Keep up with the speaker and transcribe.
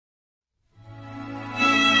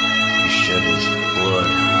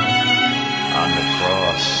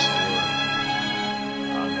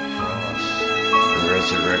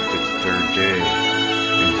third day,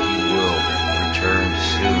 and he will return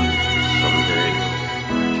soon, someday.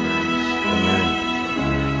 Amen.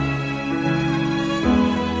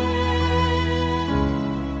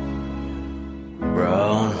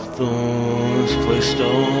 Brown thorns placed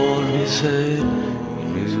on his head, he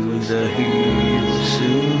knew that he would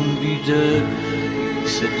soon be dead. He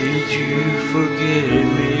said, did you forget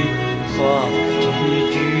me, Father, did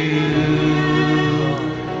you?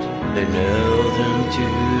 They nailed him to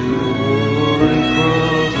a wooden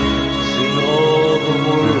cross, seen all the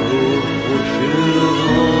world would feel the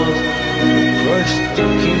loss of Christ the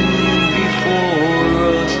King before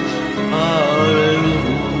us.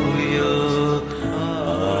 Hallelujah,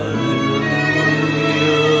 hallelujah,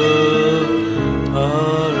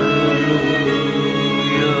 hallelujah,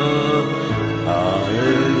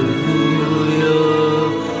 hallelujah,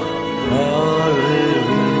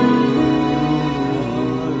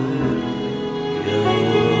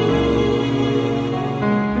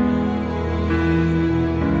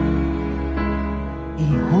 He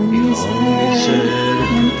hung his head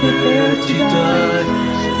and prepared to die,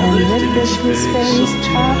 and lifted his face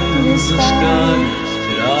up to the sky,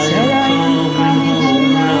 said, I am coming home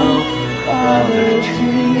now, Father, to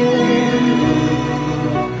you.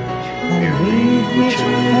 The reed which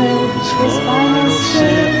held his final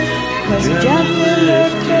sip was gently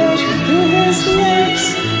lifted to his lips.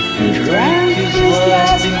 He drank his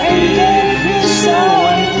last and gave his soul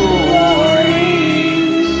glory.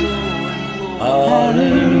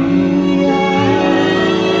 Hallelujah,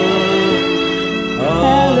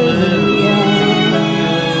 hallelujah,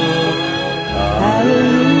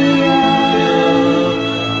 hallelujah,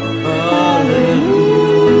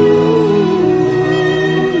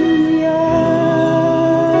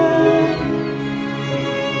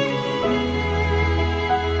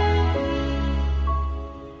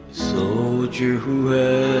 hallelujah. Soldier who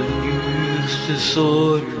had used his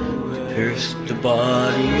sword to pierce the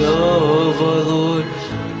body of our Lord.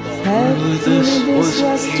 Through this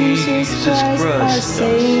was Jesus Christ, our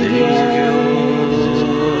Savior.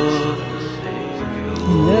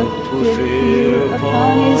 He looked with fear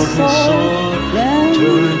upon his sword, then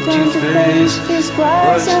turned to face his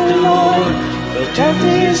Christ and Lord, fell to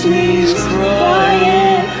his knees,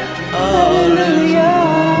 crying, Hallelujah,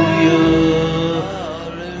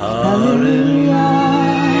 Hallelujah,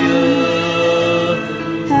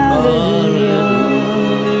 Hallelujah,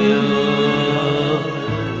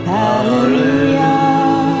 Hallelujah,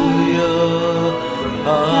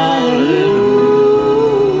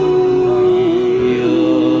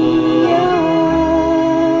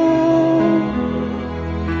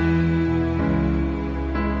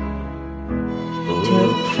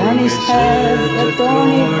 took from his head the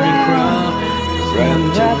thorny crown, and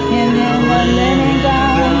wrapped him in a linen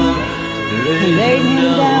gown. He laid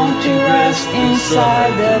him down to rest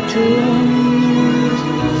inside the tomb.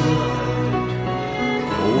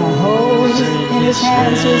 A hole in his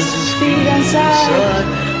hands, his feet and side.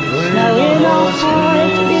 Now in our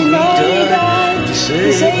hearts we know he died to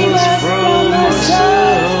save us from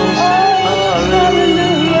ourselves.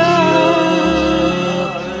 Hallelujah,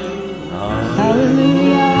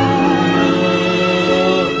 hallelujah,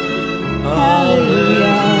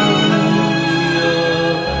 hallelujah,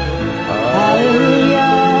 hallelujah,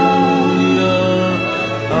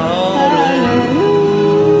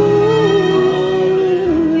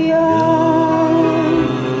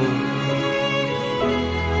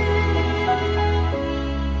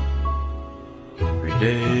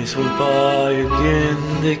 Days went by again,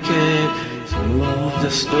 they came to move the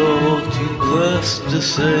stone to bless the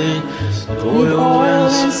saint. oil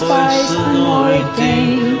and spice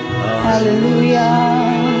anointing, hallelujah.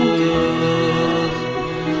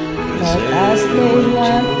 But as they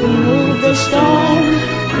went to move the stone,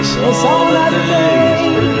 they saw that they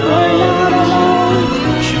were not alone,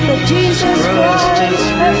 but Jesus Christ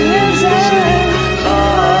has risen.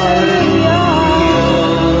 Hallelujah,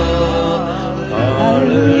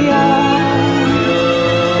 hallelujah,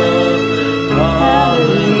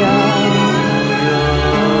 hallelujah,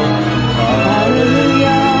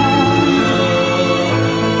 hallelujah,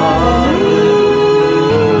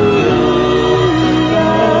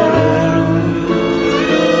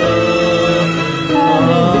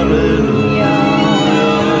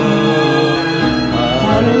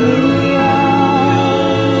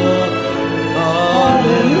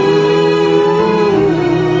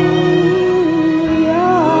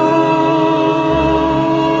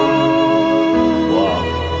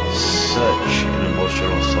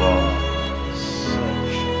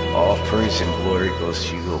 All praise and glory goes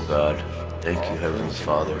to you, O God. Thank you, Heavenly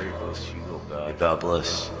Father. May God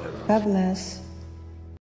bless. God bless.